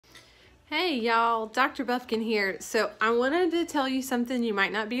Hey y'all, Dr. Buffkin here. So I wanted to tell you something you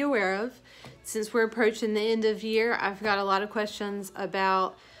might not be aware of. Since we're approaching the end of year, I've got a lot of questions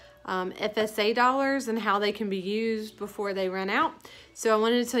about FSA dollars and how they can be used before they run out. So I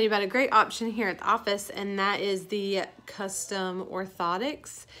wanted to tell you about a great option here at the office, and that is the custom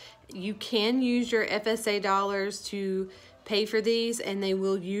orthotics. You can use your FSA dollars to pay for these, and they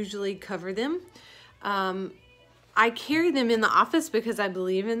will usually cover them. I carry them in the office because I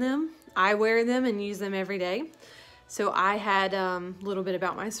believe in them. I wear them and use them every day. So I had a little bit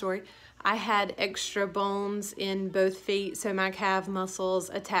about my story. I had extra bones in both feet, so my calf muscles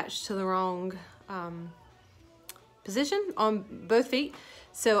attached to the wrong position on both feet.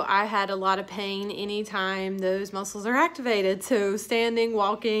 So I had a lot of pain anytime those muscles are activated. So standing,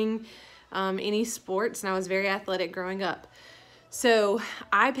 walking, any sports, and I was very athletic growing up. So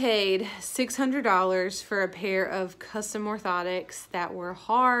I paid $600 for a pair of custom orthotics that were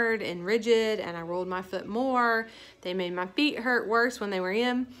hard and rigid, and I rolled my foot more. They made my feet hurt worse when they were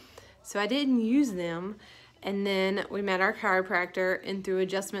in. So I didn't use them. And then we met our chiropractor, and through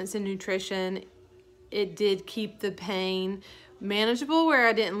adjustments in nutrition, it did keep the pain manageable where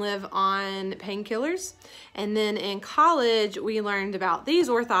I didn't live on painkillers. And then in college, we learned about these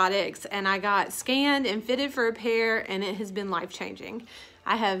orthotics, and I got scanned and fitted for a pair, and it has been life-changing.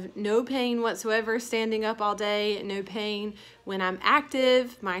 I have no pain whatsoever standing up all day, no pain when I'm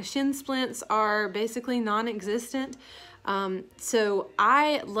active. My shin splints are basically non-existent. So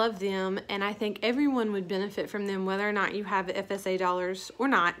I love them, and I think everyone would benefit from them, whether or not you have FSA dollars or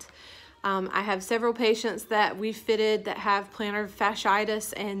not. I have several patients that we've fitted that have plantar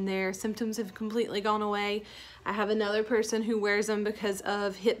fasciitis, and their symptoms have completely gone away. I have another person who wears them because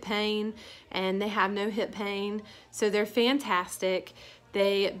of hip pain, and they have no hip pain. So they're fantastic.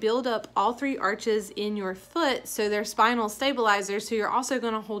 They build up all three arches in your foot, so they're spinal stabilizers, so you're also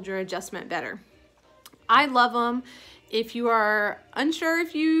going to hold your adjustment better. I love them. If you are unsure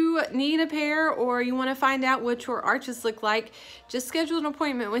if you need a pair or you want to find out what your arches look like, just schedule an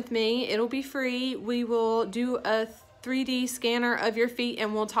appointment with me. It'll be free. We will do a 3D scanner of your feet,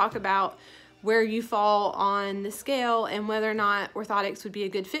 and we'll talk about where you fall on the scale and whether or not orthotics would be a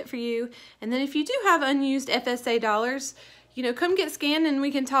good fit for you. And then if you do have unused FSA dollars, come get scanned, and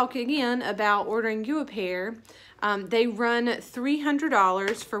we can talk again about ordering you a pair. They run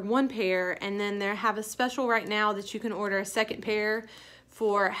 $300 for one pair, and then they have a special right now that you can order a second pair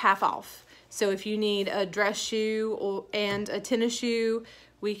for half off. So if you need a dress shoe and a tennis shoe,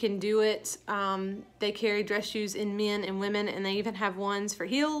 we can do it. They carry dress shoes in men and women, and they even have ones for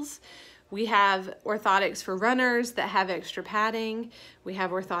heels. We have orthotics for runners that have extra padding. We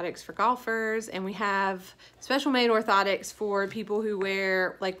have orthotics for golfers, and we have special made orthotics for people who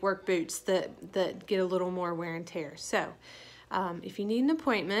wear like work boots that get a little more wear and tear. So if you need an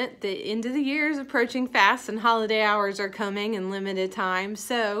appointment, the end of the year is approaching fast, and holiday hours are coming in limited time.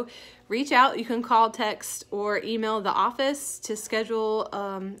 So reach out. You can call, text, or email the office to schedule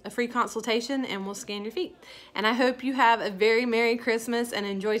a free consultation, and we'll scan your feet. And I hope you have a very Merry Christmas and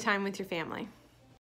enjoy time with your family.